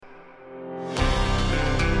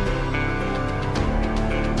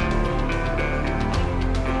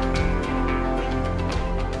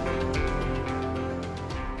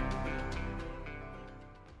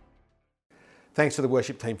Thanks to the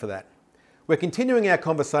worship team for that. We're continuing our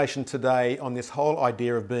conversation today on this whole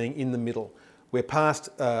idea of being in the middle. We're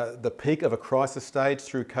past the peak of a crisis stage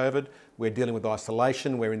through COVID. We're dealing with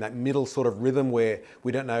isolation. We're in that middle sort of rhythm where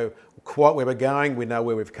we don't know quite where we're going. We know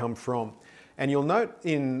where we've come from. And you'll note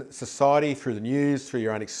in society, through the news, through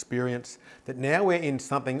your own experience, that now we're in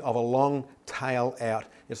something of a long tail out.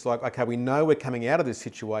 It's like, okay, we know we're coming out of this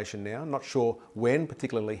situation now. Not sure when,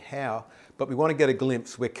 particularly how, but we want to get a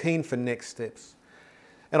glimpse. We're keen for next steps.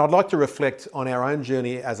 And I'd like to reflect on our own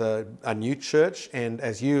journey as a new church and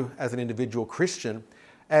as you as an individual Christian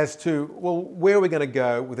as to, well, where are we going to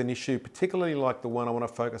go with an issue particularly like the one I want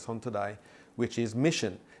to focus on today, which is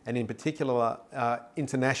mission, and in particular,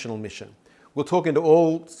 international mission. We'll talk into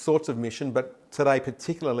all sorts of mission, but today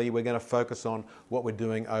particularly we're going to focus on what we're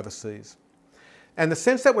doing overseas. And the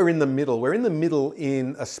sense that we're in the middle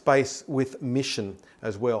in a space with mission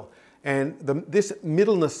as well. And this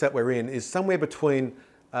middleness that we're in is somewhere between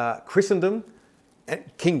Christendom and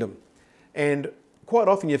kingdom. And quite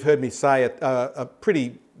often you've heard me say a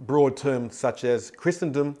pretty broad term such as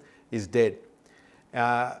Christendom is dead.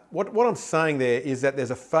 What I'm saying there is that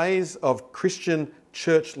there's a phase of Christian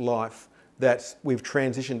church life that we've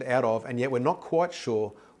transitioned out of, and yet we're not quite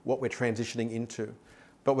sure what we're transitioning into.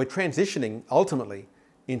 But we're transitioning ultimately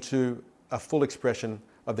into a full expression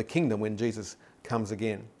of the kingdom when Jesus comes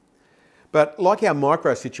again. But like our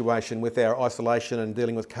micro situation with our isolation and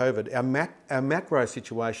dealing with COVID, our macro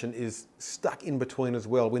situation is stuck in between as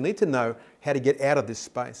well. We need to know how to get out of this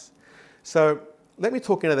space. So let me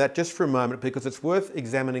talk into that just for a moment because it's worth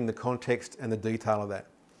examining the context and the detail of that.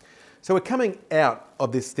 So we're coming out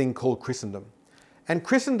of this thing called Christendom. And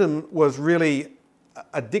Christendom was really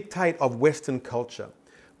a dictate of Western culture,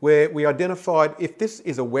 where we identified if this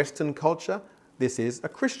is a Western culture, this is a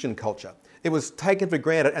Christian culture. It was taken for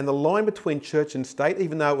granted, and the line between church and state,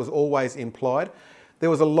 even though it was always implied, there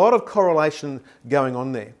was a lot of correlation going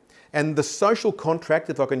on there. And the social contract,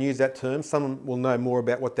 if I can use that term, some will know more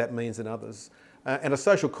about what that means than others. And a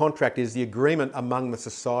social contract is the agreement among the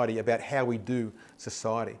society about how we do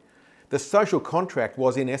society. The social contract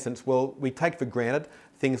was, in essence, well, we take for granted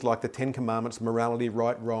things like the Ten Commandments, morality,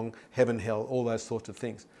 right, wrong, heaven, hell, all those sorts of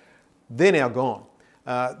things. They're now gone.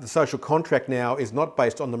 The social contract now is not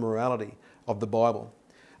based on the morality of the Bible.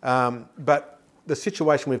 But the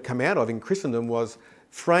situation we've come out of in Christendom was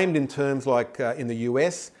framed in terms like in the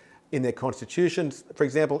US, in their constitutions, for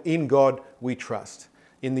example, in God we trust.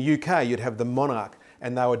 In the UK, you'd have the monarch,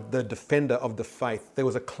 and they were the defender of the faith. There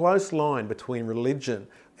was a close line between religion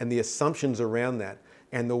and the assumptions around that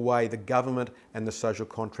and the way the government and the social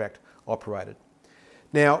contract operated.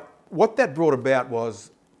 Now, what that brought about was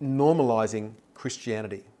normalising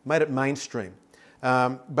Christianity, made it mainstream.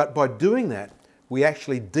 But by doing that, we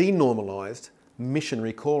actually denormalised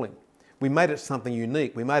missionary calling. We made it something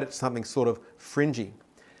unique. We made it something sort of fringy.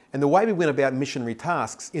 And the way we went about missionary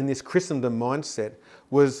tasks in this Christendom mindset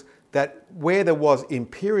was that where there was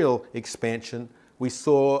imperial expansion, we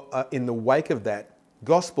saw in the wake of that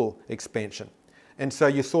gospel expansion. And so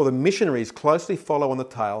you saw the missionaries closely follow on the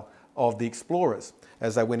tail of the explorers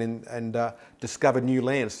as they went in and discovered new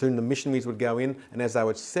lands. Soon the missionaries would go in, and as they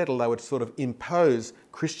would settle, they would sort of impose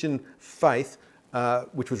Christian faith,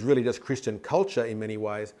 which was really just Christian culture in many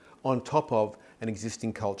ways, on top of an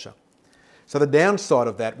existing culture. So the downside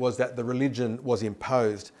of that was that the religion was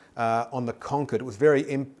imposed on the conquered. It was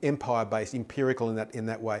very empire-based, empirical in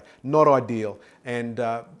that way, not ideal, and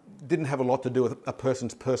didn't have a lot to do with a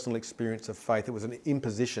person's personal experience of faith. It was an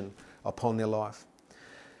imposition upon their life.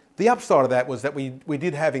 The upside of that was that we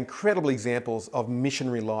did have incredible examples of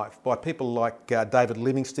missionary life by people like David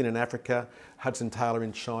Livingstone in Africa, Hudson Taylor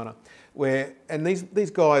in China, and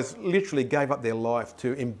these guys literally gave up their life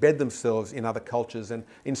to embed themselves in other cultures and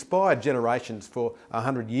inspired generations for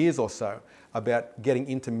 100 years or so about getting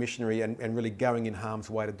into missionary and really going in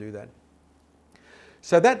harm's way to do that.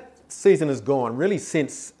 So that season has gone really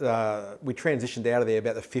since we transitioned out of there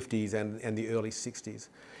about the 50s and the early 60s.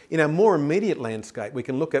 In our more immediate landscape, we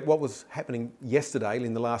can look at what was happening yesterday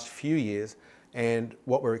in the last few years and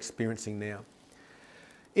what we're experiencing now.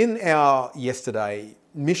 In our yesterday,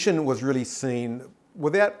 mission was really seen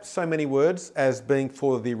without so many words as being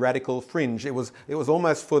for the radical fringe. It was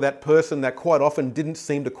almost for that person that quite often didn't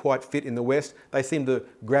seem to quite fit in the West. They seemed to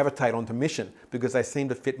gravitate onto mission because they seemed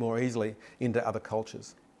to fit more easily into other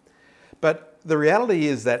cultures. But the reality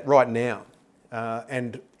is that right now,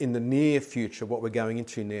 and in the near future, what we're going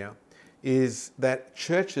into now, is that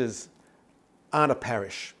churches aren't a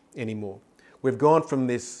parish anymore. We've gone from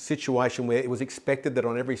this situation where it was expected that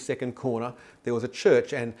on every second corner there was a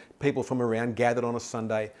church and people from around gathered on a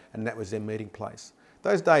Sunday and that was their meeting place.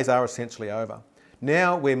 Those days are essentially over.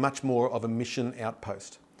 Now we're much more of a mission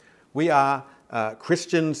outpost. We are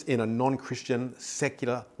Christians in a non-Christian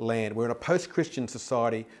secular land. We're in a post-Christian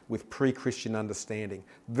society with pre-Christian understanding.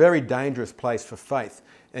 Very dangerous place for faith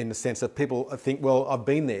in the sense that people think, well, I've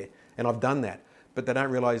been there and I've done that, but they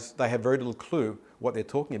don't realise they have very little clue what they're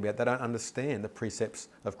talking about. They don't understand the precepts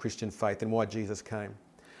of Christian faith and why Jesus came.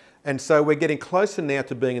 And so we're getting closer now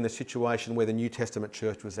to being in the situation where the New Testament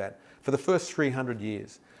church was at for the first 300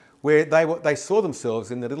 years, where they saw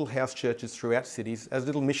themselves in the little house churches throughout cities as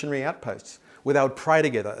little missionary outposts, where they would pray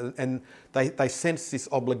together, and they sensed this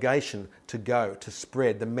obligation to go, to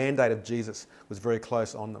spread. The mandate of Jesus was very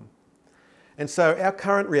close on them. And so our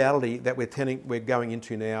current reality that we're going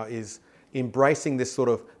into now is embracing this sort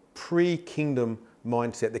of pre-kingdom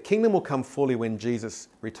mindset. The kingdom will come fully when Jesus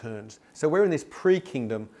returns. So we're in this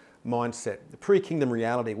pre-kingdom mindset, the pre-kingdom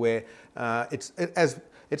reality where as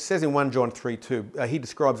it says in 1 John 3:2, he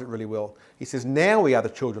describes it really well. He says, now we are the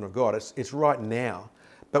children of God. It's right now.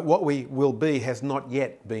 But what we will be has not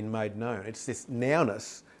yet been made known. It's this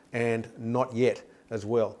nowness and not yet as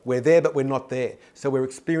well. We're there, but we're not there. So we're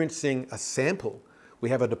experiencing a sample. We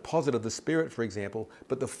have a deposit of the Spirit, for example,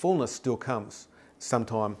 but the fullness still comes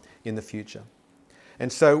sometime in the future. And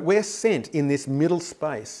so we're sent in this middle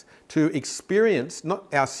space to experience,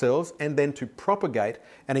 not ourselves, and then to propagate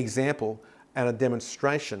an example and a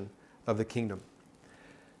demonstration of the kingdom.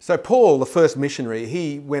 So Paul, the first missionary,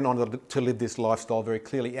 he went on to live this lifestyle very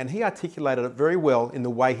clearly, and he articulated it very well in the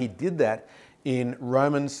way he did that in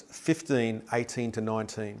Romans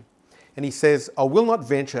 15:18-19. And he says, I will not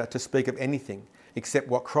venture to speak of anything except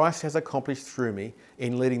what Christ has accomplished through me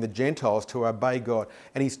in leading the Gentiles to obey God.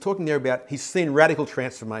 And he's talking there about, he's seen radical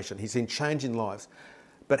transformation, he's seen change in lives.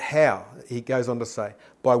 But how? He goes on to say,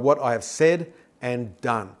 by what I have said and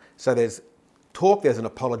done. So there's talk, there's an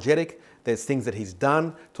apologetic, there's things that he's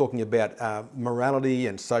done, talking about morality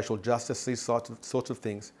and social justice, these sorts of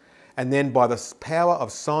things. And then by the power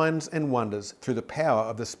of signs and wonders through the power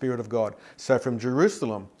of the Spirit of God. So from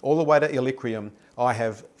Jerusalem all the way to Illyricum, I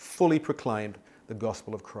have fully proclaimed the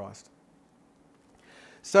gospel of Christ.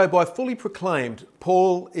 So by fully proclaimed,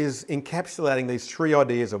 Paul is encapsulating these three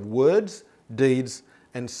ideas of words, deeds,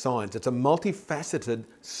 and signs. It's a multifaceted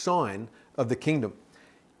sign of the kingdom.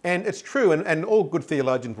 And it's true, and all good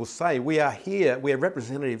theologians will say, we are here, we are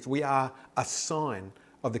representatives, we are a sign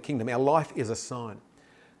of the kingdom. Our life is a sign.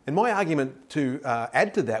 And my argument to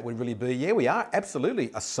add to that would really be, yeah, we are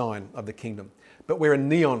absolutely a sign of the kingdom, but we're a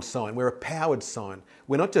neon sign, we're a powered sign.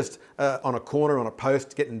 We're not just on a corner, on a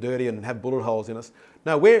post, getting dirty and have bullet holes in us.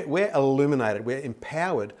 No, we're illuminated, we're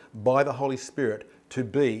empowered by the Holy Spirit to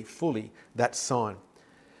be fully that sign.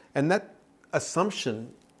 And that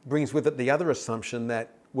assumption brings with it the other assumption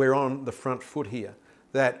that we're on the front foot here,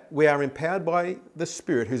 that we are empowered by the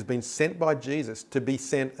Spirit who's been sent by Jesus to be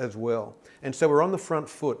sent as well. And so we're on the front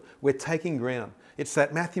foot, we're taking ground. It's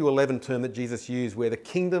that Matthew 11 term that Jesus used where the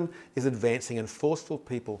kingdom is advancing and forceful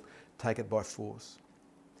people take it by force.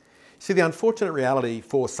 See, the unfortunate reality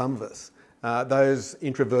for some of us, those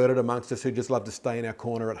introverted amongst us who just love to stay in our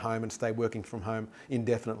corner at home and stay working from home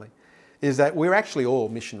indefinitely, is that we're actually all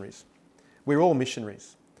missionaries. We're all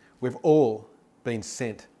missionaries. We've all been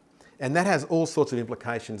sent. And that has all sorts of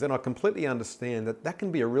implications. And I completely understand that that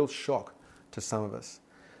can be a real shock to some of us.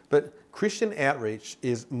 But Christian outreach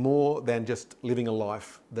is more than just living a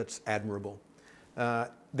life that's admirable.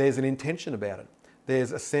 There's an intention about it.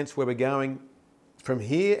 There's a sense where we're going from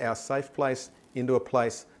here, our safe place, into a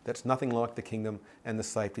place that's nothing like the kingdom and the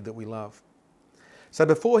safety that we love. So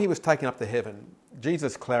before he was taken up to heaven,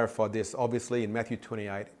 Jesus clarified this, obviously, in Matthew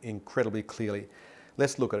 28, incredibly clearly.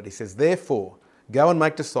 Let's look at it. He says, therefore, go and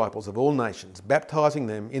make disciples of all nations, baptizing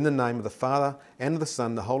them in the name of the Father and of the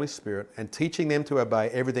Son and the Holy Spirit, and teaching them to obey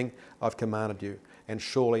everything I've commanded you. And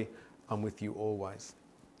surely I'm with you always.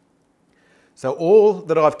 So all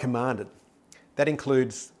that I've commanded, that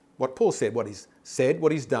includes what Paul said, what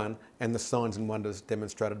he's done, and the signs and wonders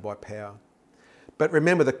demonstrated by power. But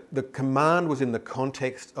remember, the command was in the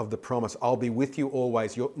context of the promise. I'll be with you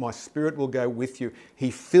always. My Spirit will go with you.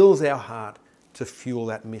 He fills our heart to fuel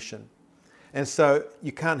that mission. And so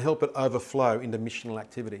you can't help but overflow into missional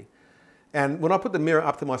activity. And when I put the mirror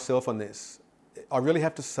up to myself on this, I really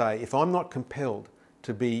have to say, if I'm not compelled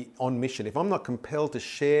to be on mission, if I'm not compelled to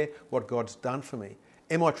share what God's done for me,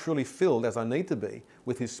 am I truly filled as I need to be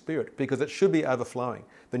with His Spirit? Because it should be overflowing.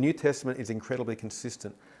 The New Testament is incredibly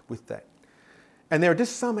consistent with that. And there are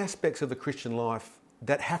just some aspects of the Christian life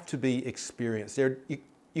that have to be experienced.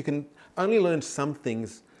 You can only learn some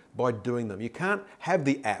things by doing them. You can't have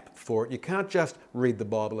the app for it. You can't just read the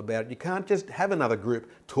Bible about it. You can't just have another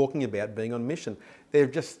group talking about being on mission. There are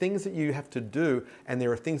just things that you have to do, and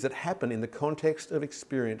there are things that happen in the context of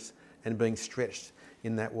experience and being stretched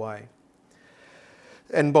in that way.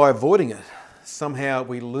 And by avoiding it, somehow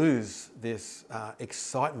we lose this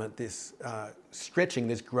excitement, this stretching,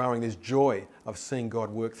 this growing, this joy of seeing God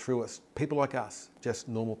work through us, people like us, just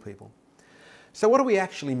normal people. So what do we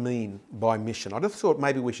actually mean by mission? I just thought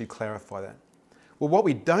maybe we should clarify that. Well, what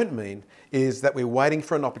we don't mean is that we're waiting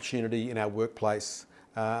for an opportunity in our workplace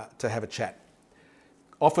to have a chat.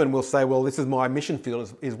 Often we'll say, well, this is my mission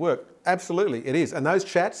field, is work. Absolutely, it is. And those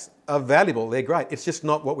chats are valuable, they're great. It's just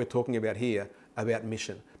not what we're talking about here, about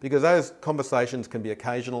mission. Because those conversations can be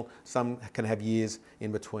occasional, some can have years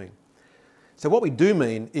in between. So what we do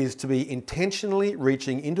mean is to be intentionally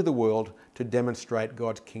reaching into the world to demonstrate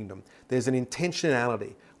God's kingdom. There's an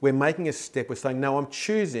intentionality. We're making a step. We're saying, no, I'm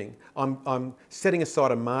choosing. I'm setting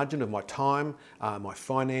aside a margin of my time, my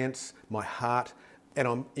finance, my heart, and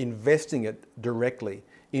I'm investing it directly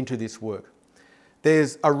into this work.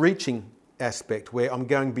 There's a reaching aspect where I'm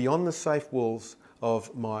going beyond the safe walls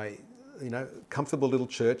of my comfortable little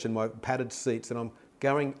church and my padded seats, and I'm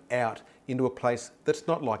going out into a place that's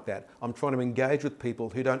not like that. I'm trying to engage with people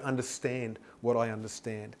who don't understand what I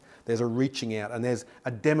understand. There's a reaching out, and there's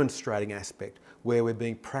a demonstrating aspect where we're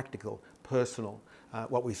being practical, personal,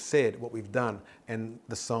 what we've said, what we've done, and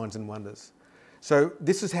the signs and wonders. So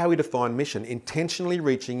this is how we define mission: intentionally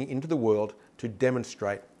reaching into the world to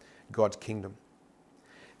demonstrate God's kingdom.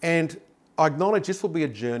 And I acknowledge this will be a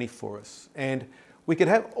journey for us. And we could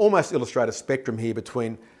almost illustrate a spectrum here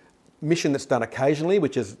between mission that's done occasionally,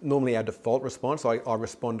 which is normally our default response. I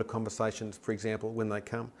respond to conversations, for example, when they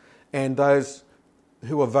come. And those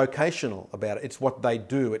who are vocational about it. It's what they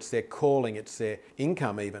do. It's their calling. It's their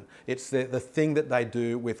income even. It's the thing that they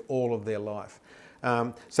do with all of their life.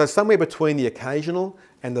 So somewhere between the occasional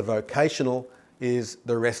and the vocational is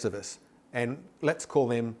the rest of us. And let's call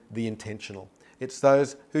them the intentional. It's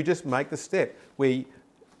those who just make the step. We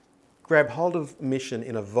grab hold of mission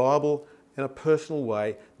in a viable, in a personal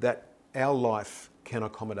way that our life can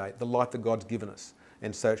accommodate, the life that God's given us.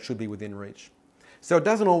 And so it should be within reach. So it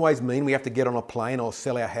doesn't always mean we have to get on a plane or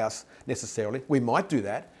sell our house necessarily. We might do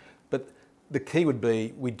that, but the key would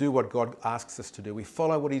be we do what God asks us to do. We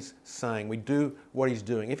follow what He's saying. We do what He's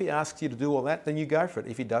doing. If He asks you to do all that, then you go for it.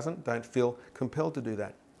 If He doesn't, don't feel compelled to do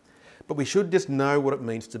that. But we should just know what it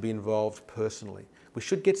means to be involved personally. We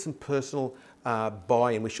should get some personal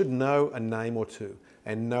buy-in. We should know a name or two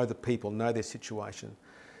and know the people, know their situation.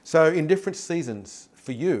 So in different seasons,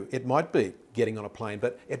 for you, it might be getting on a plane,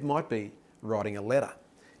 but it might be writing a letter.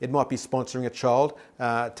 It might be sponsoring a child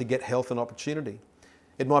to get health and opportunity.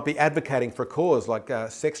 It might be advocating for a cause like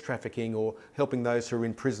sex trafficking or helping those who are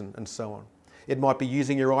in prison and so on. It might be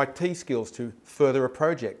using your IT skills to further a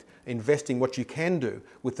project, investing what you can do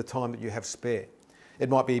with the time that you have spare. It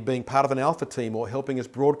might be being part of an Alpha team or helping us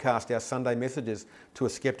broadcast our Sunday messages to a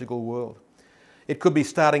skeptical world. It could be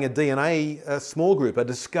starting a DNA small group, a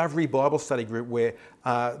discovery Bible study group where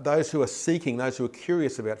those who are seeking, those who are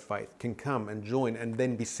curious about faith can come and join and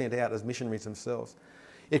then be sent out as missionaries themselves.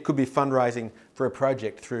 It could be fundraising for a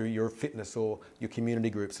project through your fitness or your community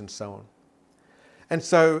groups and so on. And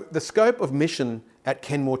so the scope of mission at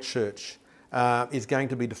Kenmore Church is going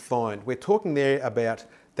to be defined. We're talking there about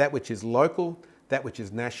that which is local, that which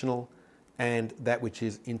is national, and that which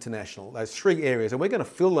is international. Those three areas. And we're going to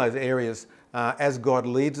fill those areas as God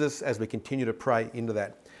leads us, as we continue to pray into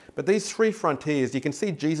that. But these three frontiers, you can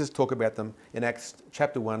see Jesus talk about them in Acts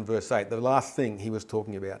chapter 1, verse 8, the last thing He was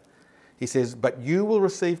talking about. He says, "But you will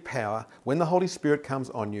receive power when the Holy Spirit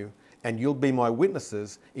comes on you, and you'll be my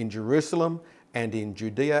witnesses in Jerusalem and in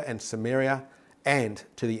Judea and Samaria and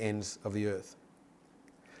to the ends of the earth."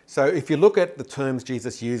 So if you look at the terms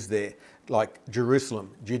Jesus used there, like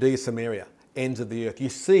Jerusalem, Judea, Samaria, ends of the earth, you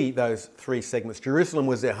see those three segments. Jerusalem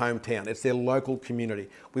was their hometown. It's their local community.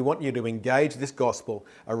 We want you to engage this gospel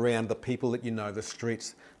around the people that you know, the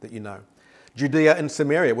streets that you know. Judea and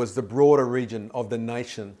Samaria was the broader region of the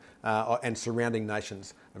nation and surrounding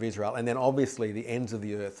nations of Israel. And then obviously the ends of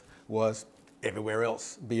the earth was everywhere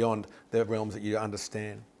else beyond the realms that you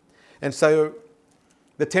understand. And so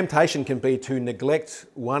the temptation can be to neglect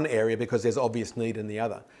one area because there's obvious need in the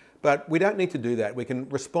other. But we don't need to do that. We can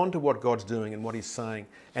respond to what God's doing and what He's saying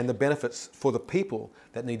and the benefits for the people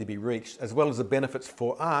that need to be reached, as well as the benefits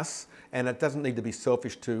for us. And it doesn't need to be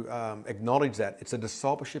selfish to acknowledge that. It's a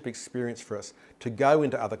discipleship experience for us to go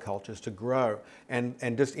into other cultures, to grow and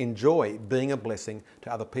just enjoy being a blessing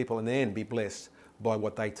to other people and then be blessed by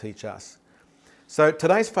what they teach us. So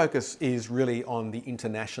today's focus is really on the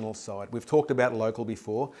international side. We've talked about local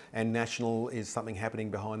before, and national is something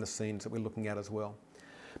happening behind the scenes that we're looking at as well.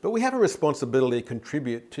 But we have a responsibility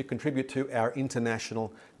to contribute to our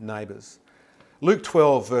international neighbours. Luke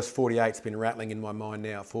 12 verse 48 has been rattling in my mind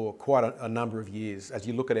now for quite a number of years as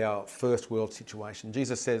you look at our first world situation.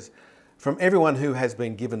 Jesus says, "From everyone who has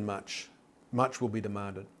been given much, much will be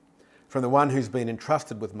demanded. From the one who's been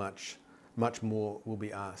entrusted with much, much more will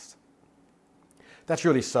be asked." That's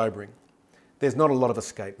really sobering. There's not a lot of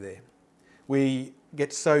escape there. We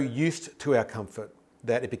get so used to our comfort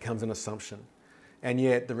that it becomes an assumption. And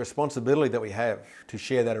yet the responsibility that we have to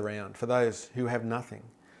share that around for those who have nothing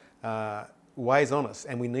weighs on us,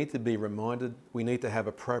 and we need to be reminded, we need to have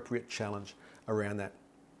appropriate challenge around that.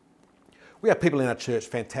 We have people in our church,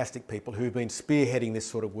 fantastic people, who've been spearheading this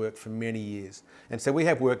sort of work for many years. And so we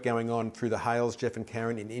have work going on through the Hales, Jeff and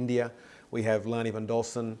Karen in India. We have Lani Van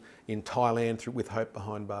Dolsen in Thailand with Hope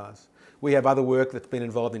Behind Bars. We have other work that's been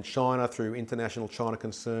involved in China through International China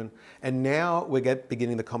Concern. And now we're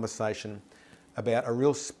beginning the conversation about a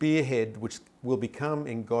real spearhead which will become,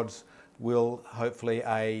 in God's will, hopefully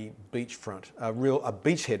a beachfront, a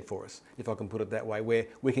beachhead for us, if I can put it that way, where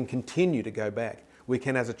we can continue to go back. We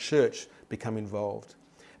can, as a church, become involved.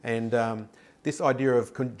 And this idea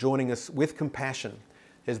of joining us with compassion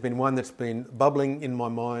has been one that's been bubbling in my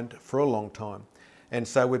mind for a long time. And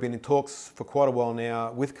so we've been in talks for quite a while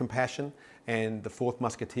now with Compassion and the Fourth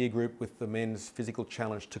Musketeer group with the Men's Physical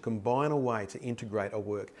Challenge to combine a way to integrate our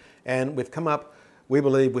work. And we've come up, we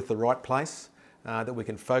believe, with the right place that we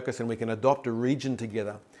can focus and we can adopt a region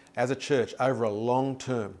together as a church over a long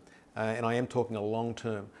term. And I am talking a long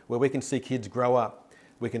term, where we can see kids grow up.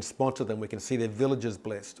 We can sponsor them, we can see their villages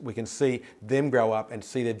blessed, we can see them grow up and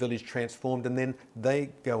see their village transformed, and then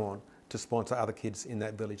they go on to sponsor other kids in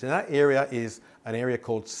that village. And that area is an area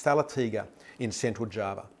called Salatiga in central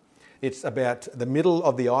Java. It's about the middle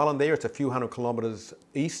of the island there. It's a few hundred kilometres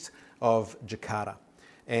east of Jakarta.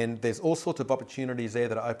 And there's all sorts of opportunities there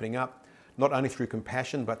that are opening up, not only through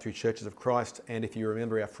Compassion, but through Churches of Christ, and if you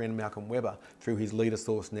remember our friend Malcolm Webber, through his Leader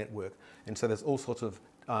Source network. And so there's all sorts of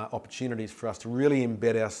opportunities for us to really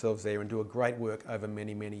embed ourselves there and do a great work over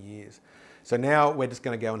many, many years. So now we're just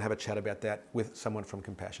going to go and have a chat about that with someone from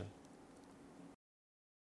Compassion.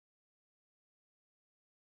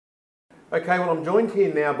 Okay, well, I'm joined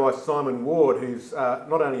here now by Simon Ward, who's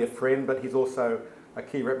not only a friend, but he's also a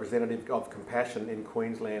key representative of Compassion in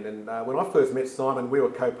Queensland. And when I first met Simon, we were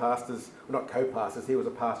co-pastors, well, not co-pastors, he was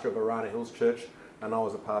a pastor of Arana Hills Church and I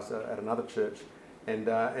was a pastor at another church.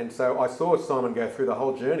 And so I saw Simon go through the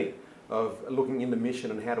whole journey of looking into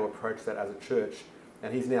mission and how to approach that as a church.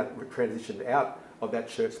 And he's now transitioned out of that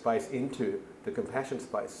church space into the Compassion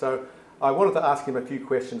space. So I wanted to ask him a few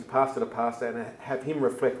questions, pastor to pastor, and have him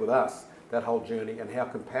reflect with us that whole journey and how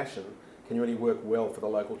Compassion can really work well for the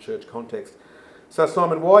local church context. So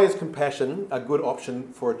Simon, why is Compassion a good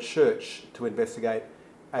option for a church to investigate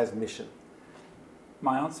as mission?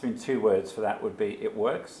 My answer in 2 words for that would be it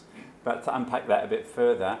works. But to unpack that a bit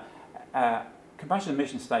further, Compassion's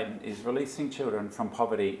mission statement is releasing children from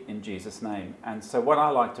poverty in Jesus' name. And so what I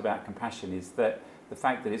liked about Compassion is that the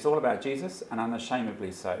fact that it's all about Jesus, and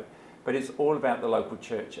unashamedly so, but it's all about the local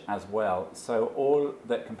church as well. So all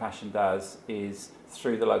that Compassion does is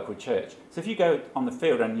through the local church. So if you go on the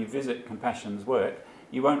field and you visit Compassion's work,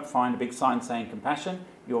 you won't find a big sign saying Compassion,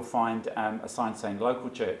 you'll find a sign saying local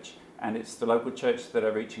church. And it's the local church that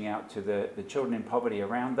are reaching out to the children in poverty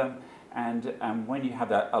around them. And when you have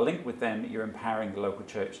a link with them, you're empowering the local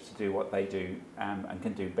church to do what they do and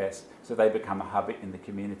can do best. So they become a hub in the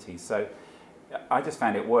community. So I just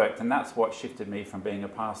found it worked. And that's what shifted me from being a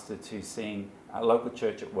pastor to seeing a local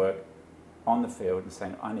church at work on the field and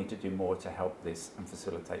saying, I need to do more to help this and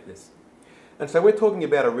facilitate this. And so we're talking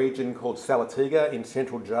about a region called Salatiga in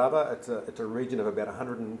central Java. It's a region of about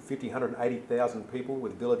 150, 180,000 people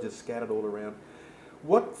with villages scattered all around.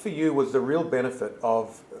 What for you was the real benefit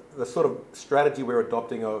of the sort of strategy we're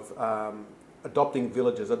adopting of adopting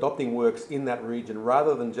villages, adopting works in that region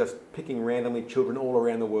rather than just picking randomly children all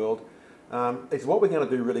around the world? Is what we're going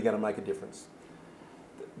to do really going to make a difference?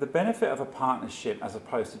 The benefit of a partnership as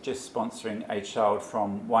opposed to just sponsoring a child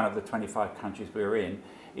from one of the 25 countries we're in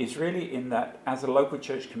is really in that as a local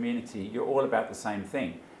church community, you're all about the same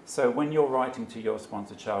thing. So when you're writing to your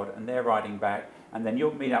sponsor child and they're writing back, and then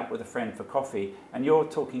you'll meet up with a friend for coffee and you're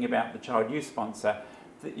talking about the child you sponsor,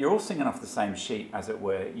 you're all singing off the same sheet, as it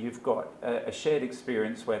were. You've got a shared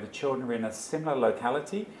experience where the children are in a similar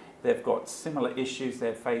locality, they've got similar issues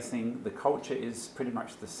they're facing, the culture is pretty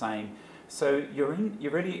much the same. So you're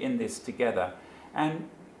really in this together. And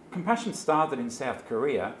Compassion started in South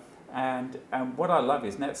Korea And what I love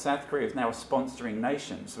is that South Korea is now a sponsoring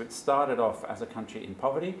nation. So it started off as a country in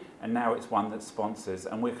poverty, and now it's one that sponsors.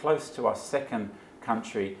 And we're close to our second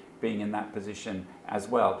country being in that position as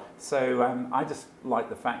well. So I just like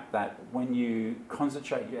the fact that when you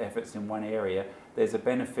concentrate your efforts in one area, there's a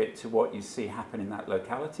benefit to what you see happen in that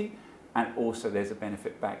locality, and also there's a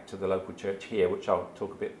benefit back to the local church here, which I'll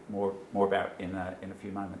talk a bit more about in a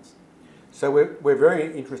few moments. So we're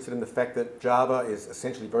very interested in the fact that Java is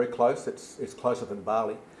essentially very close. It's closer than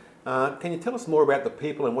Bali. Can you tell us more about the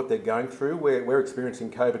people and what they're going through? We're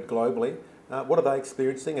experiencing COVID globally. What are they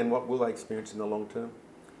experiencing, and what will they experience in the long term?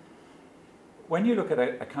 When you look at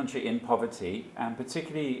a country in poverty, and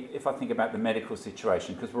particularly if I think about the medical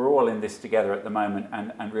situation, because we're all in this together at the moment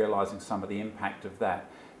and realising some of the impact of that.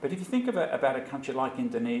 But if you think about a country like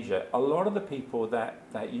Indonesia, a lot of the people that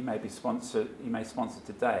you may sponsor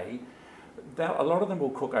today, a lot of them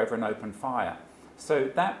will cook over an open fire. So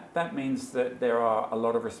that means that there are a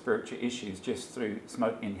lot of respiratory issues just through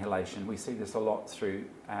smoke inhalation. We see this a lot through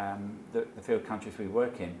the field countries we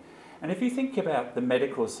work in. And if you think about the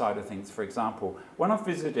medical side of things, for example, when I've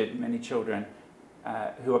visited many children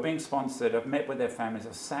who are being sponsored, I've met with their families,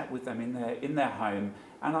 I've sat with them in their home,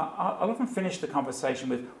 and I'll often finish the conversation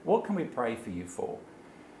with, what can we pray for you for?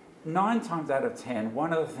 9 times out of 10,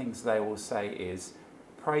 one of the things they will say is,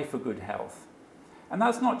 pray for good health. And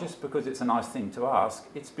that's not just because it's a nice thing to ask,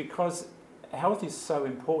 it's because health is so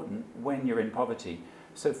important when you're in poverty.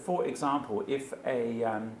 So for example, if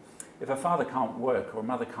a father can't work or a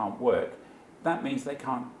mother can't work, that means they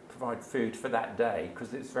can't provide food for that day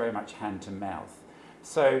because it's very much hand to mouth.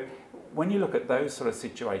 So when you look at those sort of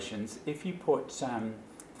situations, if you put the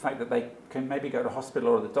fact that they can maybe go to hospital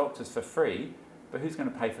or the doctors for free, but who's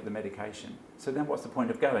going to pay for the medication? So then what's the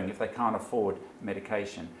point of going if they can't afford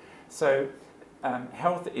medication? So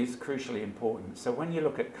health is crucially important. So when you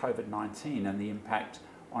look at COVID-19 and the impact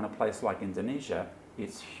on a place like Indonesia,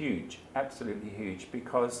 it's huge, absolutely huge,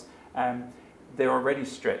 because they're already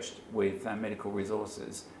stretched with medical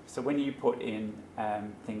resources. So when you put in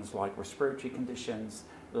things like respiratory conditions,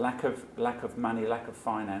 lack of money, lack of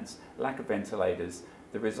finance, lack of ventilators,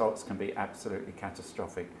 the results can be absolutely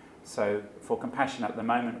catastrophic. So for Compassion at the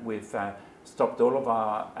moment, we've stopped all of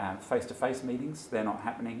our face-to-face meetings. They're not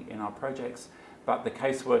happening in our projects, but the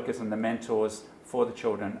caseworkers and the mentors for the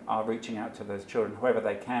children are reaching out to those children, whoever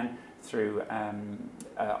they can, through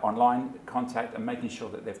online contact, and making sure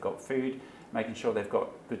that they've got food, making sure they've got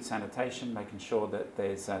good sanitation, making sure that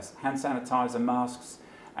there's hand sanitizer, masks,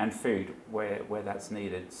 and food where that's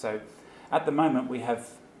needed. So at the moment we have,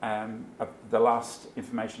 the last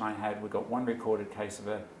information I had, we've got 1 recorded case of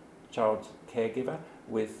a child caregiver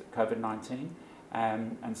with COVID-19,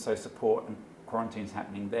 and so support and quarantine's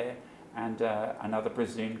happening there, and another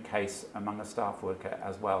presumed case among a staff worker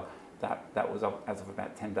as well. That was as of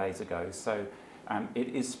about 10 days ago. So it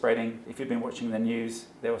is spreading. If you've been watching the news,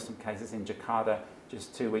 there were some cases in Jakarta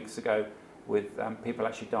just 2 weeks ago with people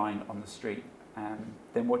actually dying on the street.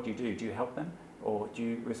 Then what do? Do you help them, or do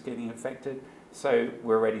you risk getting infected? So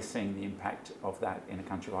we're already seeing the impact of that in a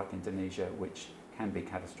country like Indonesia, which can be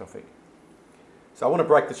catastrophic. So I want to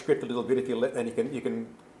break the script a little bit, if you let, and you can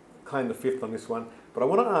claim the fifth on this one. But I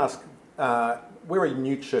want to ask, we're a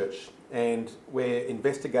new church and we're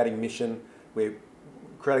investigating mission. We're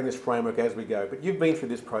creating this framework as we go. But you've been through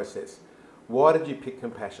this process. Why did you pick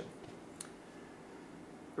Compassion?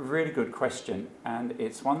 Really good question, and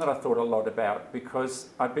it's one that I thought a lot about because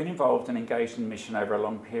I've been involved and engaged in mission over a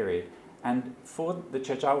long period. And for the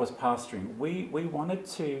church I was pastoring, we wanted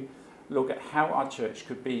to look at how our church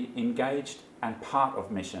could be engaged and part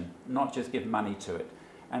of mission, not just give money to it.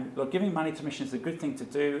 And look, giving money to mission is a good thing to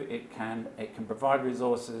do. It can provide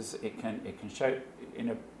resources. It can show,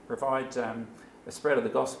 provide a spread of the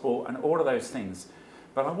gospel and all of those things.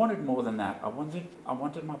 But I wanted more than that. I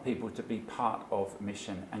wanted my people to be part of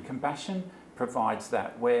mission, and Compassion provides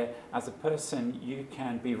that. Where as a person you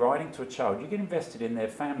can be writing to a child, you get invested in their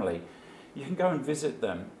family, you can go and visit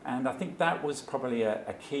them, and I think that was probably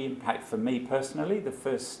a key impact for me personally. The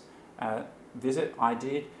first visit I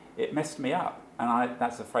did, it messed me up. And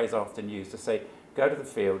that's a phrase I often use to say, go to the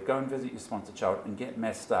field, go and visit your sponsored child and get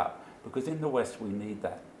messed up. Because in the West we need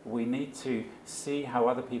that. We need to see how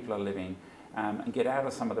other people are living and get out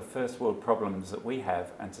of some of the first world problems that we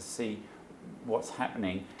have and to see what's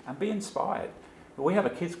happening and be inspired. We have a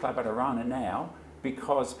kids club at Arana now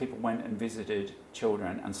because people went and visited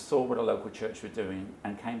children and saw what a local church were doing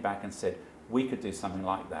and came back and said, we could do something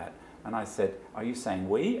like that. And I said, are you saying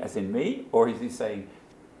we, as in me, or is he saying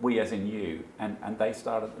we as in you? And they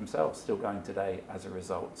started themselves, still going today as a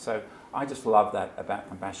result. So I just love that about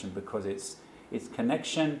Compassion because it's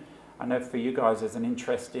connection, I know for you guys there's an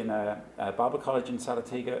interest in a Bible college in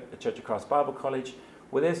Salatiga, a Church of Christ Bible College.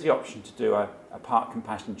 Well, there's the option to do a part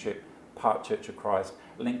compassion trip, part Church of Christ,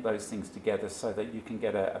 link those things together so that you can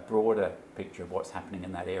get a broader picture of what's happening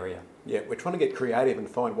in that area. Yeah, we're trying to get creative and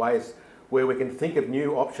find ways where we can think of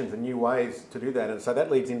new options and new ways to do that. And so that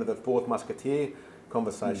leads into the Fourth Musketeer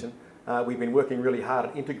conversation. We've been working really hard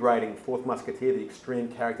at integrating Fourth Musketeer, the extreme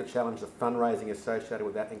character challenge, the fundraising associated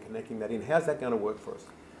with that, and connecting that in. How's that going to work for us?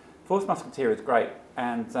 Fourth Musketeer is great,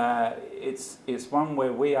 and it's one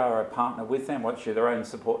where we are a partner with them. We're actually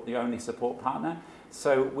the only support partner.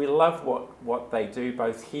 So we love what they do,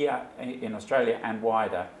 both here in Australia and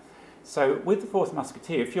wider. So with the Fourth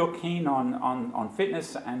Musketeer, if you're keen on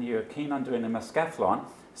fitness and you're keen on doing a Muscathlon,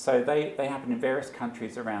 so they happen in various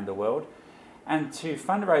countries around the world. And to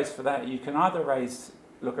fundraise for that, you can either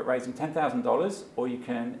look at raising $10,000 or you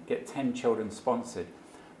can get 10 children sponsored.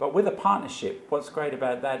 But with a partnership, what's great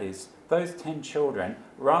about that is those 10 children,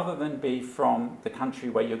 rather than be from the country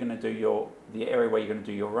where you're going to do the area where you're going to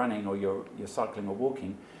do your running or your cycling or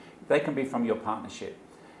walking, they can be from your partnership.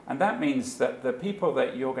 And that means that the people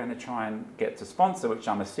that you're going to try and get to sponsor, which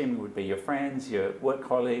I'm assuming would be your friends, your work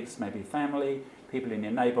colleagues, maybe family, people in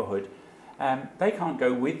your neighbourhood, they can't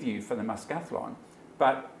go with you for the Muscathlon.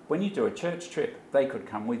 But when you do a church trip, they could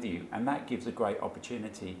come with you. And that gives a great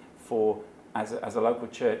opportunity for, as a local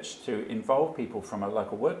church, to involve people from a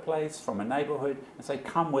local workplace, from a neighbourhood, and say,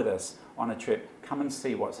 come with us on a trip, come and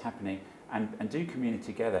see what's happening, and do community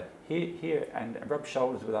together here and rub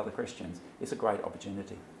shoulders with other Christians. It's a great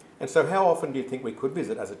opportunity. And so how often do you think we could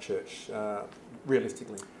visit as a church,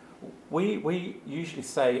 realistically? We usually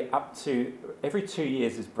say up to every 2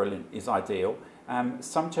 years is brilliant, is ideal.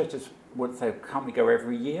 Some churches would say, can't we go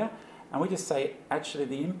every year? And we just say, actually,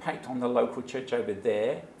 the impact on the local church over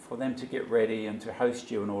there, for them to get ready and to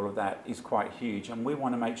host you and all of that, is quite huge. And we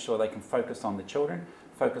want to make sure they can focus on the children,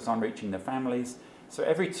 focus on reaching their families. So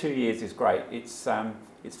every 2 years is great. It's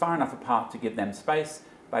far enough apart to give them space,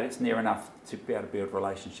 but it's near enough to be able to build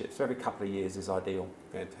relationships. So every couple of years is ideal.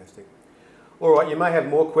 Fantastic. All right, you may have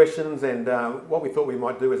more questions, and what we thought we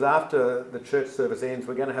might do is after the church service ends,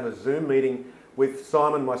 we're going to have a Zoom meeting with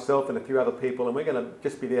Simon, myself and a few other people, and we're going to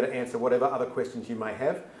just be there to answer whatever other questions you may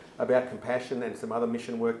have about compassion and some other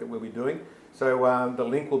mission work that we'll be doing. So the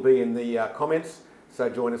link will be in the comments, so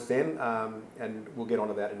join us then, and we'll get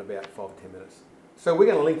onto that in about 5 or 10 minutes. So we're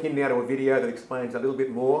going to link in now to a video that explains a little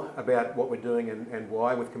bit more about what we're doing and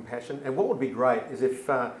why with compassion. And what would be great is if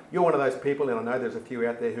you're one of those people, and I know there's a few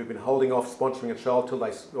out there who've been holding off sponsoring a child till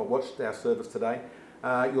they watched our service today,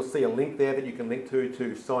 you'll see a link there that you can link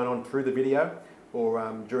to sign on through the video or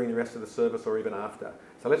during the rest of the service or even after.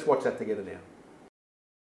 So let's watch that together now.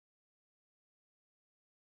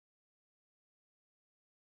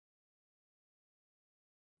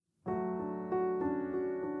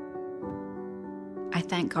 I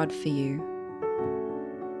thank God for you.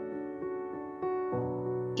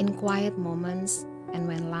 In quiet moments and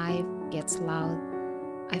when life gets loud,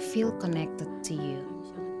 I feel connected to you.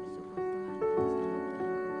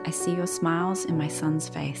 I see your smiles in my son's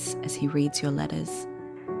face as he reads your letters.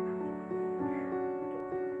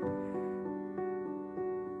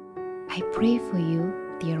 I pray for you,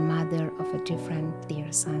 dear mother of a different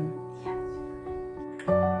dear son.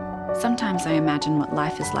 Sometimes I imagine what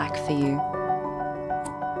life is like for you.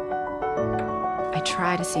 I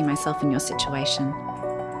try to see myself in your situation.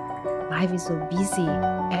 Life is so busy,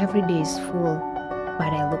 every day is full,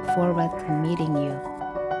 but I look forward to meeting you.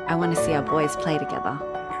 I want to see our boys play together.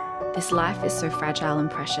 This life is so fragile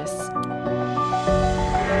and precious.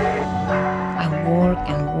 I work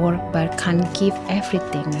and work, but can't give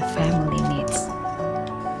everything my family needs.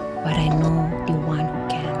 But I know the one who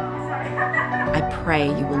can. I pray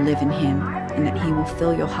you will live in him and that he will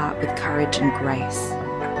fill your heart with courage and grace.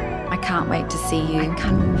 I can't wait to see you. I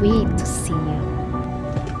can't wait to see you.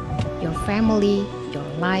 Your family, your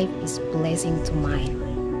life is a blessing to mine.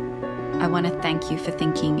 I want to thank you for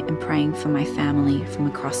thinking and praying for my family from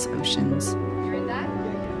across oceans.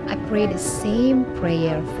 I pray the same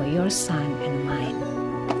prayer for your son and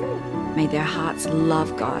mine. May their hearts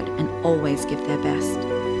love God and always give their best.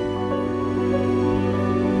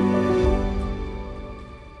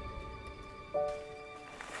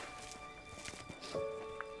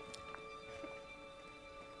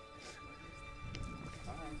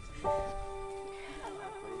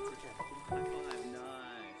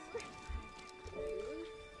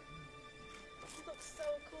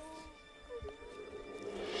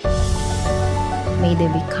 May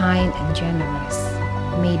they be kind and generous.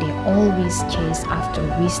 May they always chase after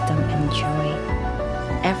wisdom and joy.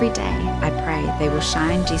 Every day, I pray they will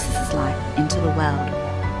shine Jesus' light into the world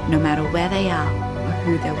No matter where they are or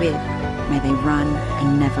who they're with, may they run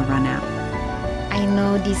and never run out. I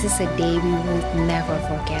know this is a day we will never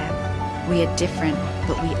forget. We are different,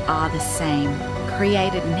 but we are the same,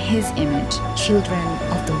 created in His image, Children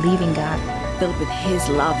of the living God. filled with His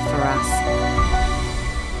love for us.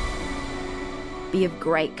 Be of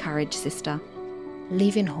great courage, sister.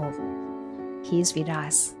 Live in hope. He is with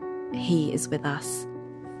us. He is with us.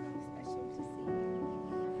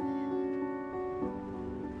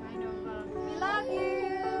 We love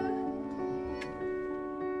you.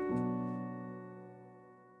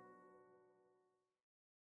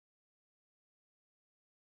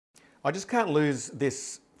 I just can't lose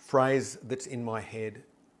this phrase that's in my head,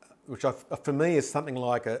 which for me is something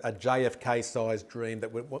like a JFK-sized dream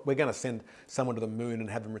that we're going to send someone to the moon and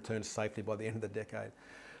have them return safely by the end of the decade.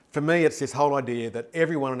 For me, it's this whole idea that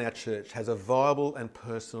everyone in our church has a viable and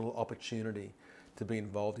personal opportunity to be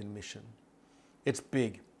involved in mission. It's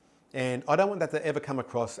big, and I don't want that to ever come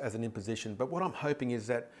across as an imposition, but what I'm hoping is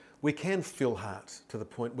that we can fill hearts to the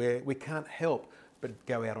point where we can't help but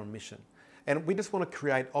go out on mission. And we just want to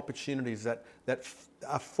create opportunities that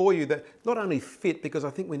are for you, that not only fit, because I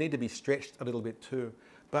think we need to be stretched a little bit too,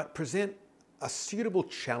 but present a suitable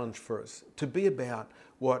challenge for us to be about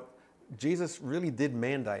what Jesus really did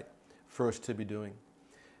mandate for us to be doing.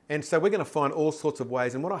 And so we're going to find all sorts of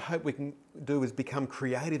ways, and what I hope we can do is become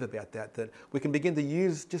creative about that we can begin to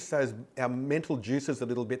use just our mental juices a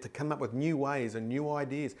little bit to come up with new ways and new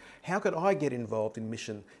ideas. How could I get involved in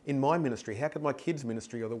mission in my ministry? How could my kids'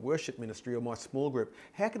 ministry or the worship ministry or my small group,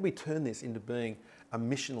 how could we turn this into being a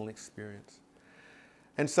missional experience?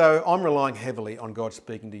 And so I'm relying heavily on God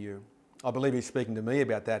speaking to you. I believe He's speaking to me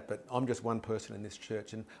about that, but I'm just one person in this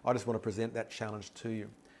church, and I just want to present that challenge to you.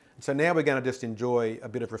 So now we're going to just enjoy a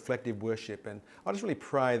bit of reflective worship, and I just really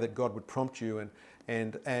pray that God would prompt you,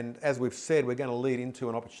 and as we've said, we're going to lead into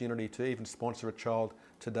an opportunity to even sponsor a child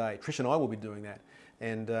today. Trish and I will be doing that,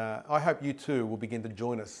 and I hope you too will begin to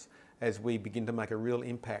join us as we begin to make a real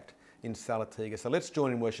impact in Salatiga. So let's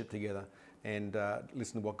join in worship together and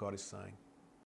listen to what God is saying.